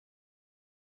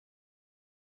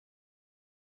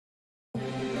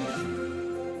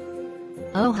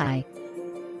Oh hi.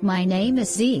 My name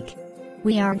is Zeke.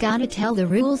 We are gonna tell the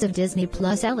rules of Disney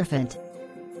Plus Elephant.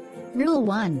 Rule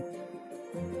 1.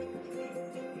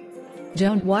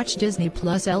 Don't watch Disney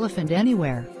Plus Elephant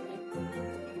anywhere.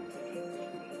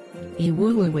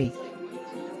 Woo-wee.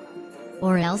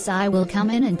 Or else I will come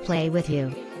in and play with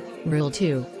you. Rule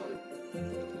 2.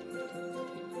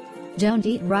 Don't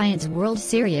eat Ryan's World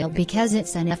cereal because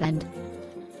it's an F-end.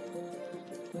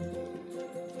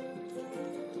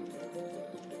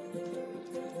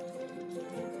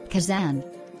 Kazan.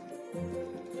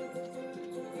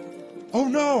 Oh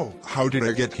no! How did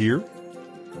I get here?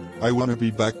 I wanna be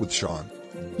back with Sean.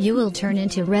 You will turn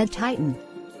into Red Titan.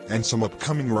 And some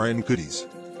upcoming Ryan goodies.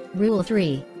 Rule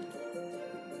 3.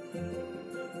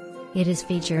 It is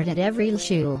featured at every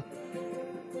shul.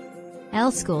 L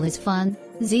school is fun,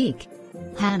 Zeke.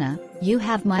 Hanna, you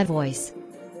have my voice.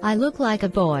 I look like a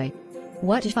boy.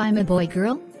 What if I'm a boy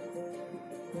girl?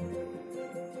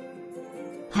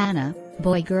 Hanna,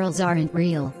 boy girls aren't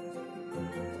real.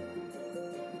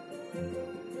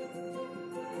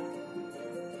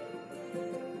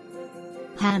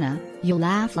 Hanna, you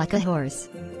laugh like a horse.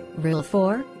 Rule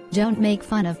 4, don't make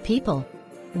fun of people.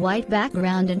 White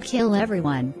background and kill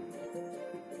everyone.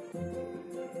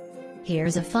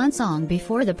 Here's a fun song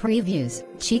before the previews.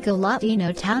 Chico Lati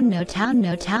no town no town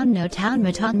no town no town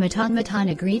matan matan matan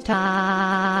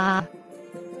agrita.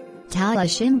 Tala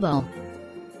Shimbo.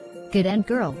 Good end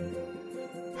girl.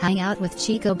 Hang out with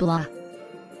Chico blah.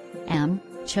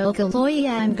 Chokoloy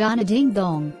I'm gonna ding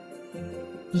dong.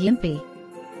 Yimpy.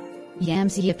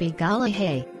 Yams yippee gala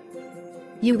hey.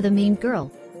 You the mean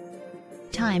girl.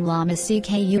 Time llama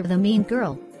CK you the mean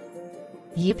girl.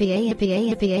 Yippee yippee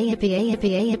yippee yippee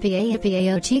yippee yippee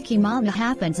yippee oh cheeky mama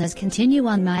happens as continue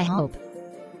on my hope.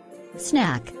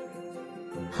 Snack.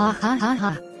 Ha ha ha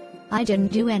ha. I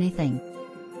didn't do anything.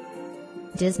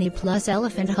 Disney Plus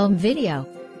Elephant Home Video.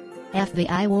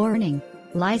 FBI warning.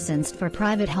 Licensed for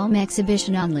private home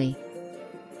exhibition only.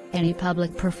 Any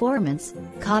public performance,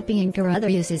 copying or other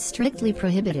use is strictly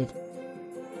prohibited.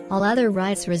 All other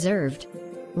rights reserved.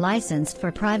 Licensed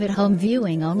for private home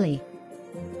viewing only.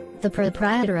 The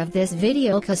proprietor of this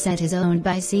video cassette is owned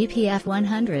by CPF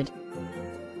 100.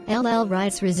 LL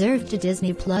rights reserved to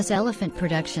Disney Plus Elephant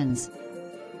Productions.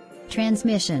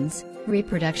 Transmissions,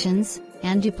 reproductions,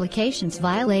 and duplications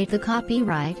violate the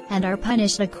copyright and are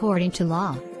punished according to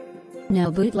law. No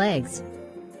bootlegs.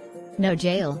 No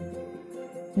jail.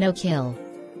 No kill.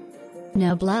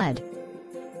 No blood.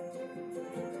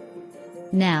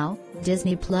 Now,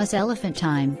 Disney Plus Elephant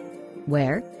time.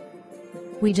 Where?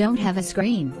 We don't have a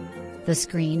screen. The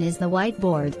screen is the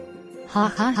whiteboard. Ha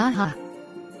ha ha ha.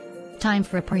 Time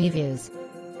for previews.